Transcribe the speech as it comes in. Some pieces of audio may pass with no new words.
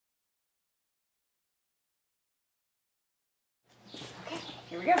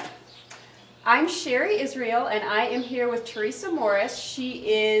we go. I'm Sherry Israel, and I am here with Teresa Morris.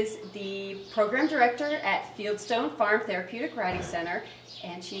 She is the program director at Fieldstone Farm Therapeutic Riding Center,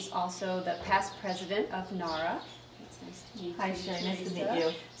 and she's also the past president of NARA. It's nice to meet you. Hi, Sherry. Nice to meet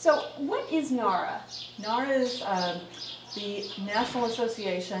you. So, what is NARA? NARA is the national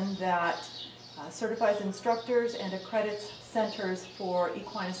association that certifies instructors and accredits centers for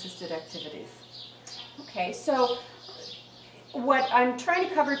equine-assisted activities. Okay, so what I'm trying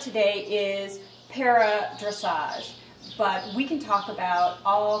to cover today is para-dressage, but we can talk about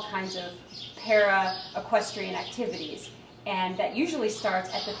all kinds of para-equestrian activities, and that usually starts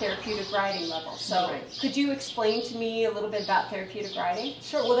at the therapeutic riding level. So right. Could you explain to me a little bit about therapeutic riding?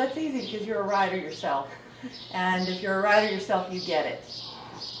 Sure, well that's easy because you're a rider yourself, and if you're a rider yourself, you get it.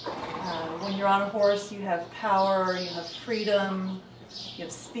 When you're on a horse, you have power, you have freedom, you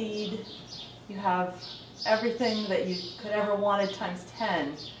have speed, you have everything that you could ever wanted times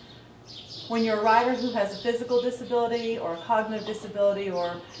 10. When you're a rider who has a physical disability or a cognitive disability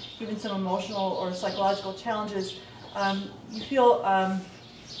or even some emotional or psychological challenges, you feel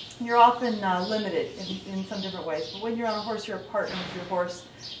you're often limited in some different ways. But when you're on a horse, you're a partner with your horse,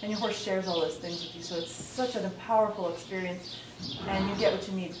 and your horse shares all those things with you. So it's such a powerful experience, and you get what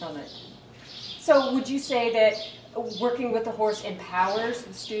you need from it. So would you say that working with the horse empowers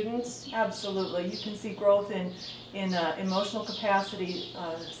the students? Absolutely. You can see growth in emotional capacity,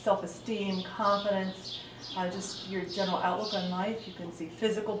 self-esteem, confidence, just your general outlook on life. You can see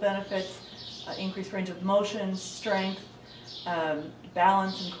physical benefits, increased range of motion, strength,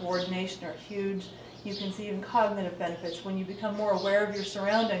 balance and coordination are huge. You can see even cognitive benefits. When you become more aware of your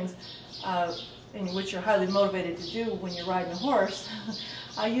surroundings, in which you're highly motivated to do when you're riding a horse,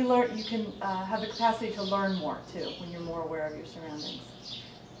 you can have the capacity to learn more too when you're more aware of your surroundings.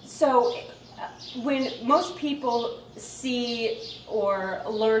 So when most people see or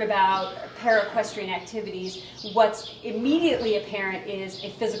learn about para-equestrian activities, what's immediately apparent is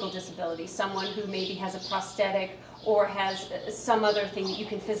a physical disability, someone who maybe has a prosthetic or has some other thing that you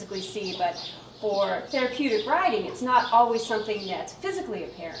can physically see, but for therapeutic riding, it's not always something that's physically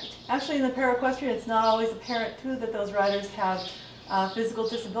apparent. Actually, in the para-equestrian, it's not always apparent too that those riders have physical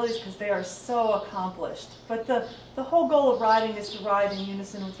disabilities because they are so accomplished. But the whole goal of riding is to ride in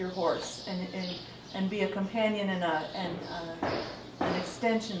unison with your horse and be a companion and an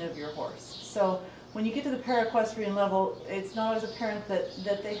extension of your horse. So when you get to the para-equestrian level, it's not always apparent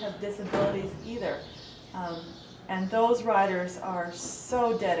that they have disabilities either. And those riders are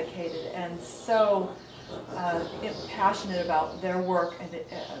so dedicated and so passionate about their work, and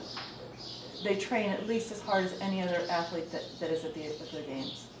they train at least as hard as any other athlete that is at the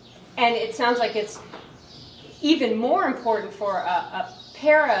games. And it sounds like it's even more important for a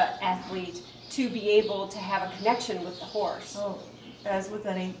para-athlete to be able to have a connection with the horse. Oh, as with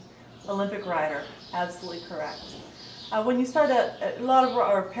any Olympic rider, absolutely correct. When you start a lot of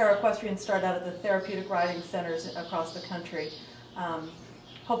our para-equestrians start out at the therapeutic riding centers across the country.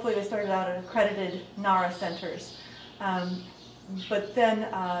 Hopefully they started out at accredited NARA centers. But then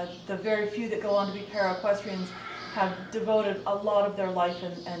the very few that go on to be para-equestrians have devoted a lot of their life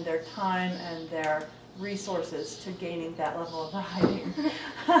and their time and their resources to gaining that level of riding.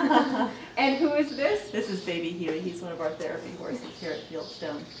 And who is this? This is Baby Huey. He's one of our therapy horses here at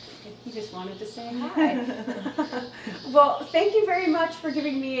Fieldstone. He just wanted to say hi. Well, thank you very much for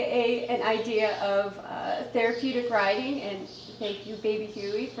giving me an idea of therapeutic riding, and thank you, Baby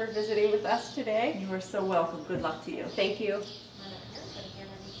Huey, for visiting with us today. You are so welcome. Good luck to you. Thank you.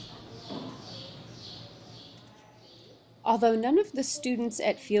 Although none of the students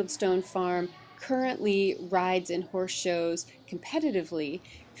at Fieldstone Farm currently rides in horse shows competitively,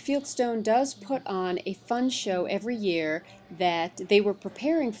 Fieldstone does put on a fun show every year that they were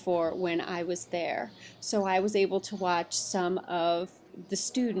preparing for when I was there. So I was able to watch some of the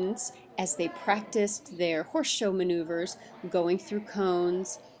students as they practiced their horse show maneuvers, going through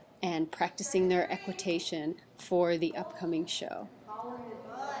cones and practicing their equitation for the upcoming show.